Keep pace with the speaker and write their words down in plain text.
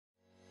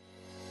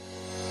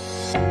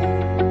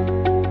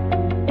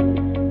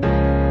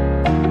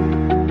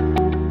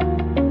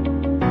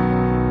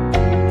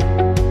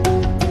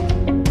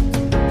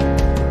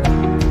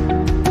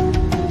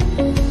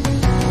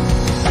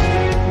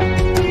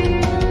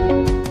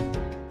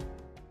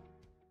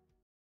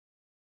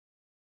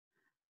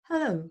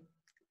Hello.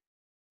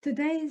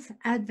 Today's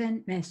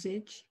Advent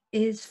message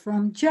is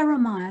from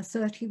Jeremiah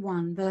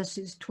 31,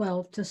 verses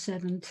 12 to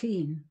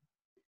 17.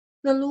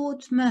 The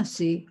Lord's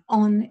mercy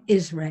on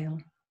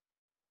Israel.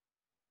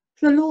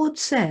 The Lord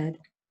said,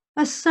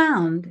 "A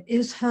sound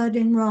is heard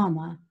in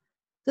Ramah,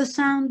 the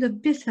sound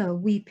of bitter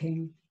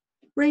weeping.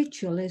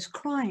 Rachel is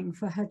crying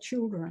for her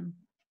children.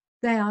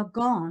 They are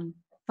gone,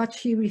 but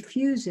she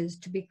refuses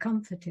to be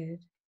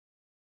comforted.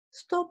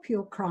 Stop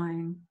your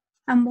crying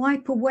and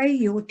wipe away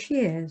your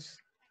tears.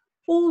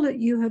 All that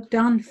you have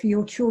done for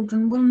your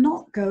children will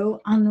not go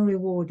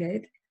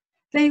unrewarded.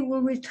 They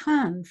will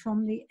return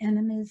from the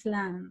enemy's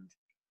land.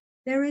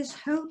 There is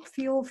hope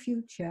for your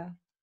future.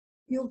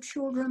 Your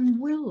children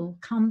will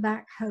come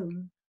back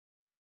home.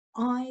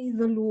 I,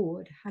 the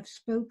Lord, have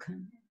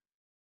spoken."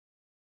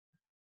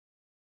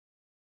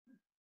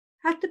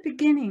 At the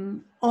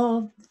beginning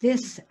of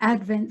this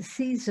Advent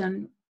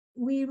season,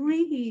 we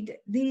read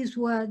these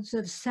words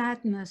of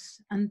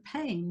sadness and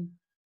pain.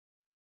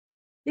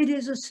 It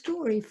is a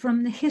story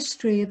from the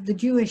history of the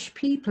Jewish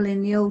people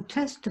in the Old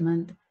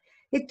Testament.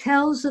 It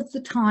tells of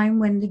the time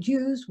when the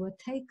Jews were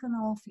taken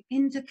off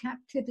into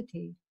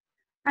captivity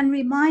and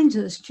reminds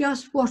us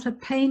just what a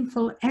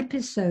painful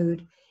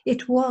episode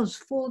it was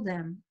for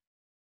them.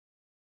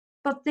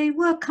 But they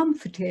were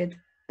comforted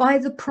by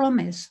the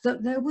promise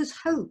that there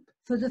was hope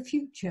for the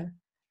future.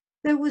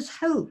 There was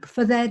hope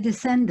for their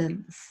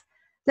descendants.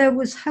 There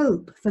was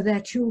hope for their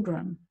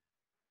children.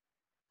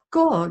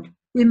 God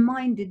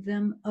reminded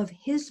them of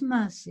his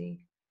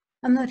mercy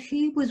and that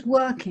he was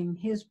working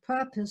his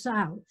purpose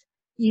out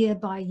year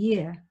by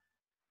year.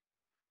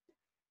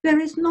 There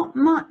is not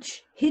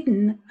much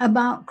hidden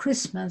about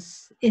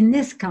Christmas in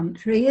this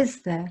country,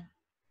 is there?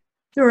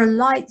 There are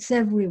lights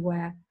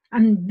everywhere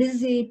and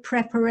busy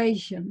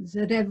preparations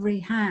at every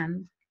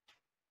hand.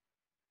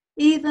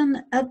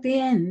 Even at the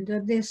end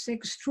of this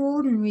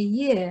extraordinary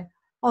year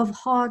of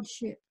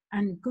hardship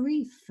and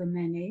grief for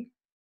many,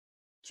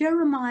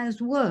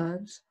 Jeremiah's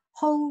words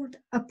hold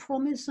a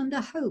promise and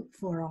a hope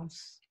for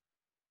us.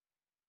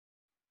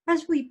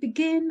 As we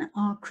begin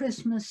our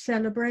Christmas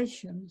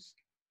celebrations,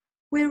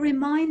 we're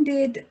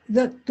reminded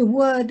that the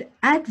word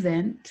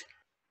Advent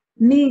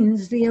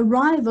means the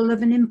arrival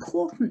of an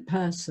important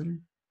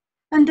person.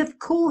 And of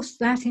course,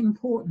 that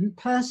important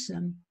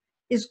person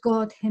is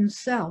God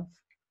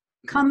himself,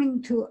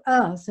 coming to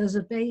earth as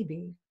a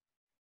baby,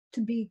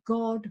 to be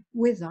God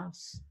with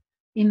us,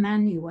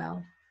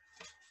 Emmanuel.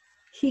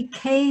 He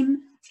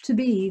came to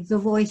be the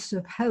voice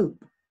of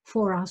hope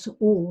for us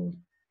all.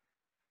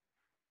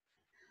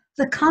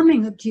 The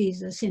coming of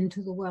Jesus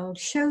into the world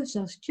shows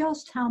us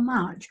just how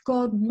much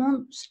God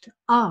wants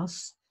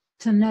us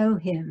to know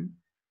him,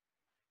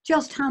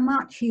 just how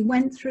much he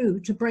went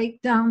through to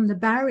break down the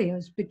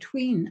barriers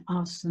between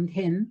us and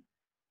him.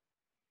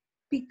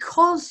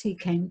 Because he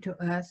came to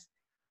earth,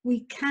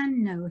 we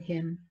can know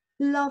him,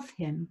 love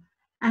him,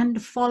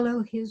 and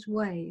follow his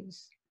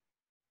ways.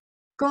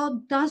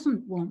 God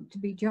doesn't want to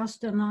be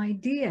just an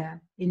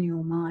idea in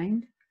your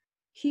mind.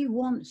 He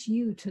wants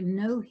you to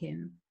know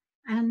him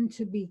and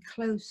to be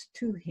close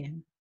to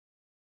him.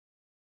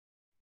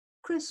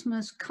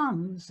 Christmas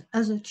comes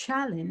as a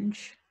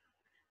challenge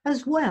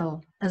as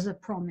well as a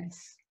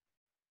promise.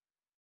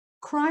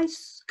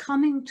 Christ's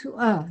coming to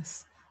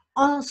earth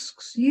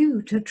asks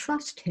you to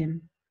trust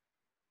him.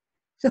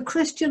 The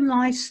Christian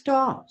life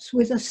starts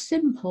with a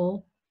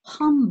simple,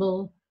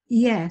 humble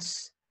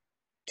yes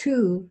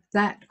to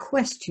that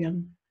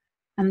question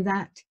and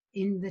that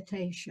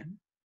invitation.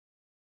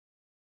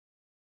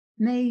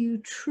 May you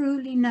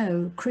truly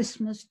know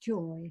Christmas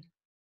joy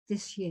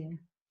this year.